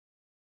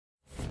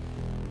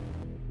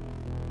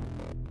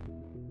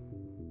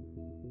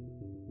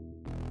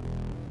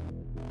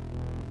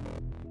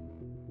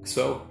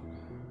So,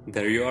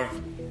 there you are,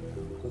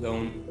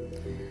 alone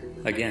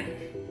again.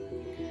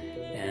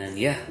 And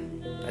yeah,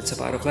 that's a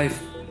part of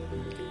life.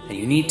 And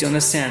you need to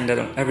understand that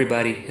not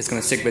everybody is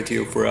gonna stick with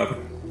you forever.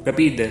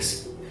 Repeat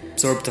this.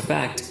 Absorb the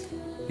fact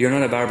you're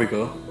not a Barbie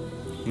girl.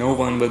 No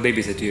one will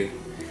babysit you.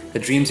 The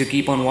dreams you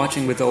keep on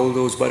watching with all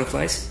those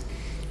butterflies,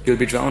 you'll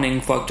be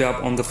drowning, fucked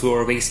up on the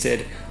floor,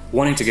 wasted,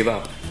 wanting to give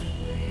up.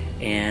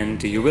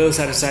 And you will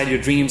set aside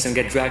your dreams and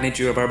get dragged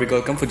into your Barbie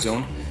girl comfort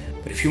zone.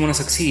 But if you want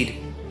to succeed,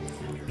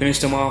 finish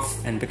them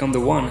off and become the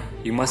one,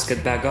 you must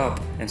get back up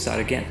and start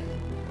again.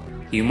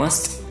 You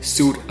must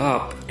suit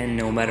up, and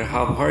no matter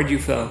how hard you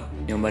fell,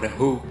 no matter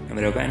who, no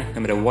matter when, no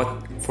matter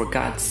what, for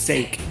God's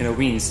sake,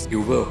 intervenes,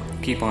 you will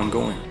keep on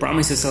going.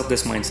 Promise yourself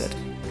this mindset.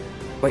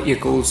 Write your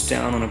goals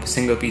down on a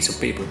single piece of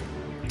paper.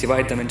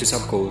 Divide them into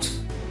sub-goals.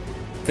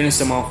 Finish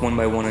them off one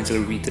by one until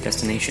you reach the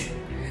destination.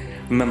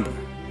 Remember,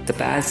 the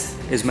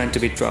path is meant to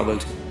be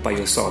traveled by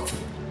yourself.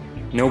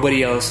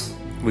 Nobody else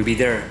will be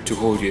there to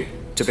hold you,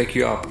 to pick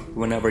you up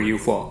whenever you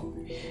fall.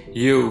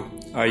 You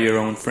are your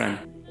own friend.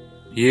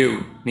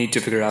 You need to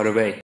figure out a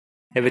way.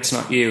 If it's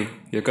not you,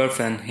 your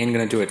girlfriend ain't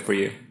gonna do it for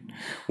you.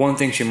 One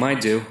thing she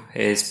might do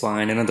is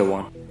find another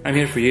one. I'm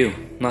here for you,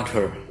 not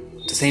her.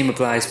 The same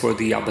applies for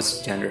the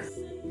opposite gender.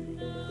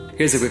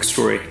 Here's a quick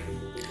story.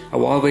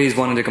 I've always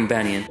wanted a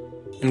companion.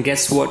 And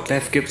guess what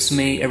life gives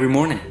me every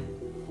morning?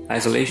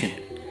 Isolation.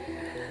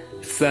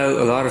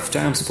 Fell a lot of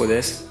times for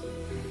this.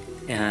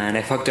 And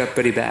I fucked up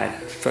pretty bad,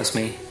 trust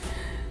me.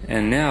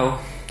 And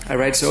now, I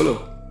ride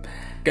solo.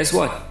 Guess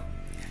what?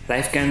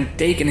 Life can't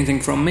take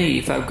anything from me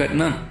if I've got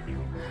none.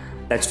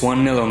 That's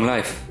 1-0 on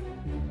life.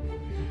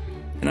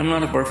 And I'm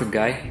not a perfect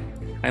guy.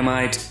 I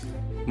might,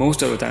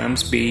 most of the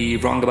times, be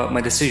wrong about my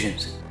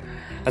decisions.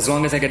 As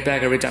long as I get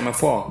back every time I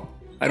fall,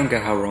 I don't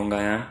care how wrong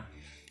I am.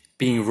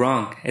 Being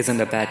wrong isn't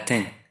a bad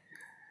thing.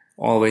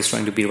 Always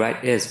trying to be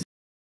right is.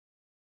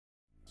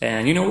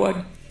 And you know what?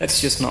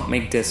 Let's just not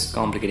make this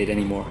complicated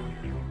anymore.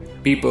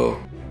 People,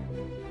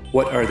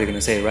 what are they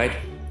gonna say, right?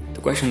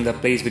 The question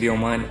that plays with your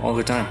mind all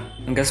the time.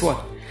 And guess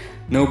what?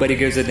 Nobody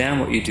gives a damn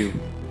what you do.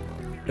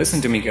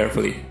 Listen to me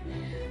carefully.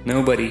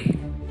 Nobody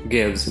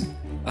gives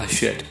a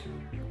shit.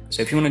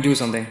 So if you wanna do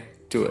something,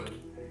 do it.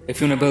 If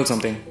you wanna build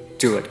something,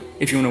 do it.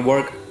 If you wanna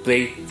work,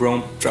 play,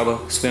 roam,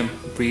 travel, swim,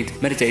 breathe,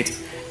 meditate,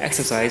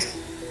 exercise,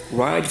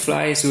 ride,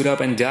 fly, suit up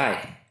and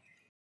die.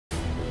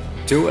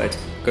 Do it,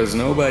 because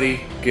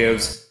nobody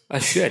gives a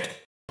shit.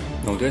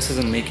 No, this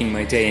isn't making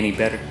my day any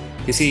better.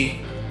 You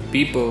see,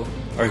 people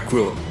are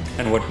cruel,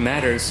 and what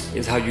matters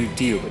is how you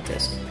deal with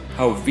this.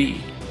 How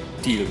we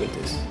deal with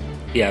this.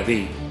 Yeah,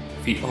 we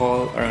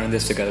all are in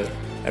this together.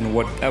 And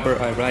whatever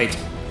I write,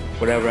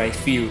 whatever I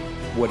feel,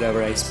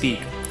 whatever I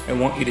speak, I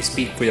want you to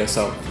speak for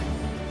yourself.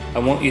 I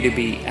want you to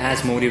be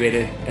as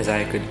motivated as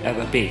I could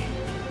ever be.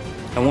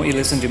 I want you to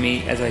listen to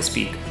me as I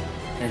speak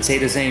and say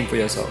the same for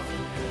yourself.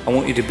 I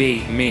want you to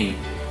be me.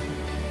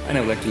 I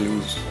never like to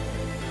lose.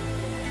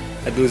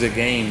 I'd lose a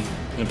game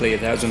and play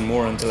 1,000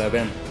 more until I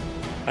win.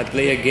 I'd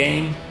play a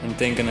game and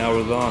think an hour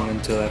long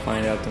until I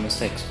find out the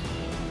mistakes.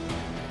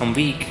 I'm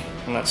weak,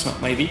 and that's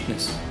not my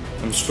weakness.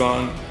 I'm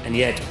strong and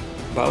yet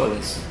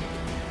powerless.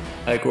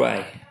 I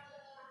cry.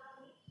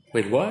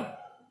 Wait, what?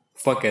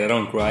 Fuck it, I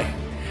don't cry.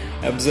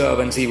 I observe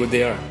and see what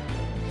they are.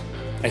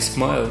 I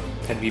smile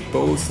that we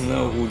both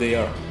know who they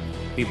are.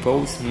 We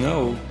both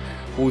know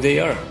who they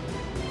are.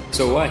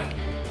 So why?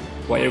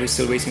 Why are we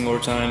still wasting our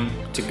time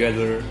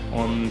together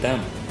on them?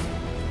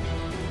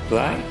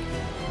 Why?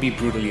 Be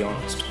brutally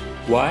honest.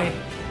 Why?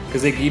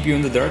 Because they keep you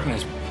in the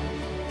darkness.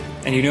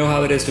 And you know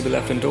how it is to be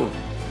left untold.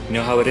 You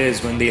know how it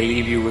is when they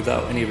leave you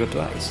without any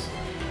replies.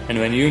 And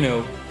when you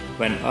know,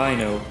 when I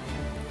know,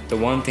 the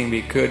one thing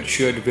we could,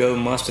 should, will,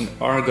 must and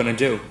are gonna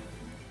do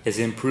is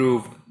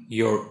improve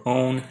your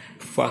own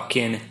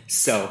fucking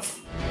self.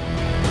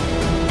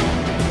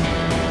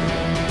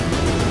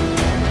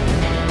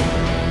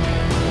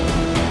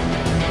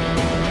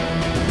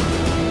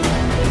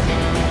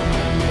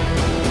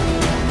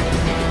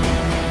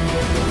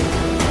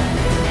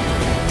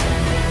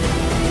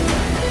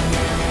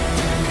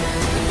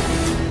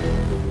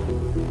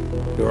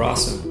 You're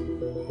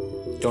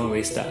awesome. Don't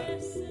waste that.